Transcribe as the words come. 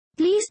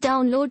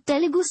download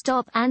Telugu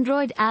Stop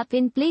Android app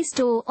in Play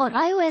Store or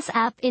iOS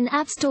app in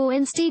App Store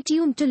and stay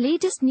tuned to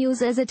latest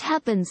news as it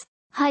happens.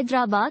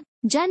 Hyderabad,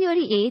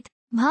 January 8,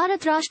 Bharat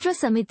Rashtra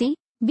Samiti,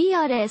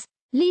 BRS,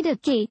 leader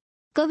K.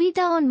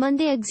 Kavitha on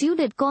Monday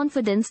exuded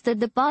confidence that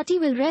the party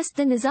will wrest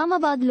the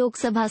Nizamabad Lok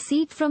Sabha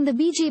seat from the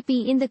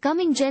BJP in the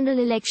coming general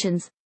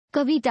elections.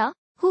 Kavitha,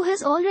 who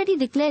has already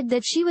declared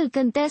that she will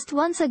contest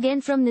once again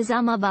from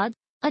Nizamabad,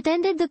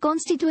 attended the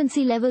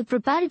constituency-level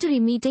preparatory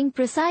meeting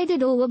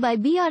presided over by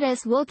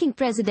BRS working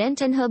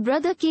president and her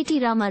brother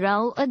KT Rama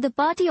Rao at the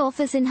party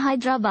office in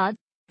Hyderabad.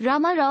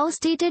 Rama Rao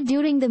stated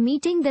during the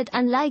meeting that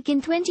unlike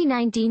in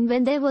 2019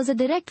 when there was a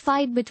direct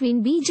fight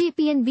between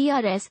BJP and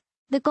BRS,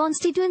 the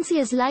constituency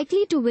is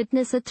likely to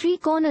witness a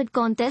three-cornered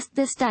contest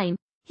this time.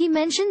 He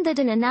mentioned that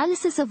an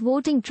analysis of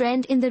voting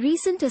trend in the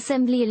recent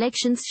assembly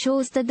elections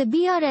shows that the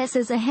BRS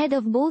is ahead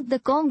of both the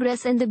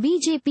Congress and the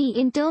BJP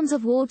in terms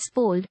of votes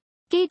polled.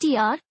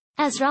 KTR,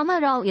 as Rama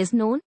Rao is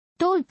known,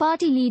 told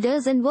party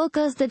leaders and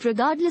workers that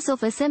regardless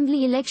of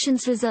assembly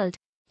elections result,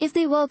 if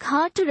they work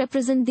hard to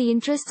represent the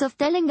interests of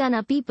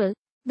Telangana people,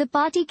 the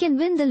party can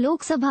win the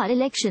Lok Sabha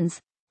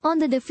elections. On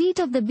the defeat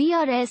of the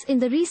BRS in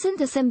the recent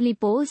assembly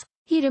polls,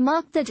 he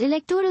remarked that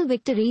electoral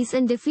victories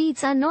and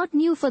defeats are not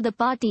new for the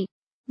party.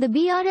 The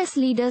BRS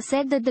leader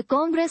said that the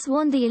Congress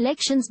won the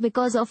elections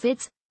because of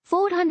its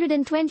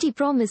 420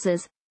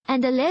 promises,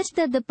 and alleged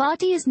that the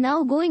party is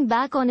now going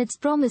back on its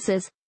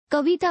promises.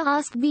 Kavitha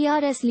asked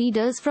BRS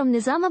leaders from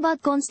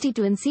Nizamabad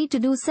constituency to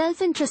do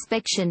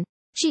self-introspection.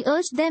 She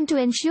urged them to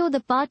ensure the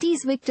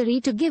party's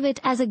victory to give it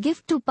as a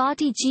gift to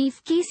party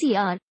chief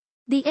KCR.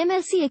 The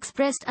MLC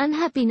expressed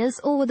unhappiness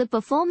over the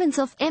performance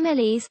of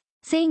MLAs,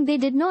 saying they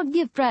did not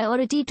give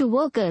priority to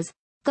workers.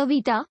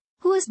 Kavitha,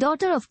 who is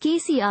daughter of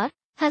KCR,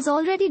 has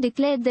already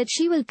declared that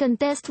she will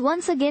contest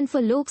once again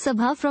for Lok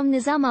Sabha from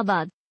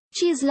Nizamabad.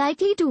 She is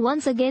likely to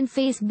once again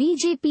face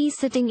BJP's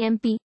sitting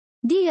MP,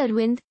 D.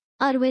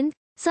 Arvind,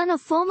 son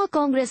of former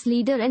Congress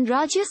leader and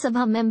Rajya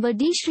Sabha member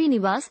D.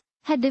 Srinivas,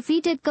 had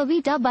defeated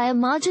Kavitha by a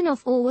margin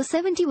of over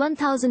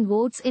 71,000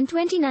 votes in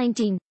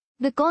 2019.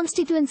 The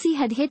constituency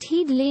had hit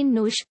headline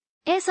news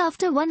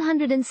after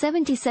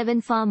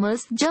 177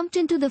 farmers jumped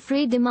into the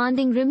fray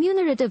demanding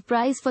remunerative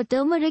price for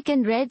turmeric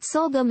and red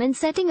sorghum and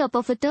setting up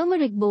of a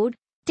turmeric board,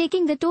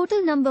 taking the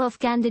total number of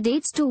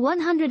candidates to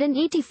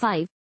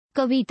 185.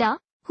 Kavitha,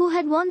 who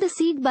had won the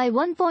seat by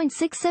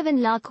 1.67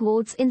 lakh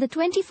votes in the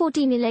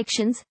 2014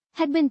 elections,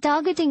 had been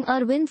targeting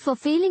Arvind for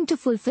failing to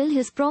fulfill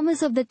his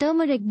promise of the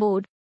turmeric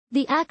board.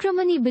 The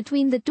acrimony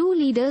between the two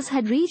leaders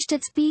had reached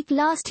its peak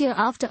last year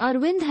after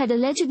Arvind had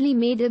allegedly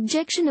made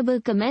objectionable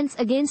comments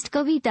against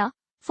Kavitha,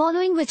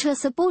 following which her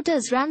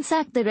supporters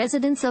ransacked the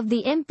residence of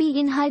the MP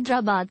in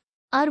Hyderabad.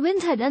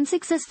 Arvind had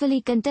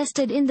unsuccessfully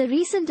contested in the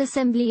recent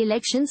assembly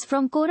elections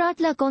from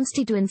Koratla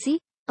constituency,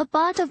 a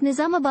part of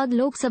Nizamabad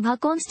Lok Sabha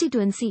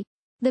constituency.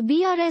 The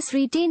BRS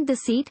retained the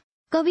seat.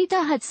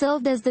 Kavitha had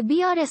served as the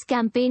BRS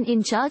campaign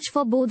in charge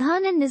for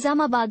Bodhan and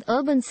Nizamabad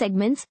urban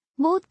segments,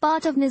 both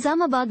part of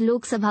Nizamabad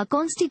Lok Sabha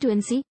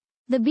constituency.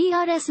 The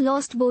BRS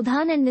lost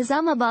Bodhan and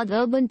Nizamabad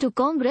urban to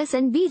Congress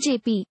and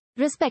BJP,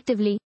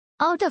 respectively.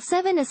 Out of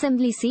 7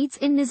 assembly seats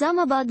in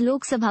Nizamabad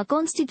Lok Sabha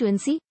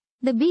constituency,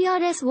 the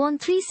BRS won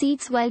 3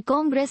 seats while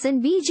Congress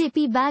and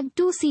BJP bagged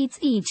 2 seats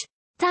each.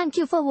 Thank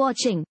you for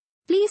watching.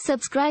 Please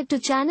subscribe to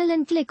channel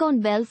and click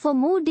on bell for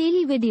more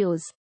daily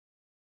videos.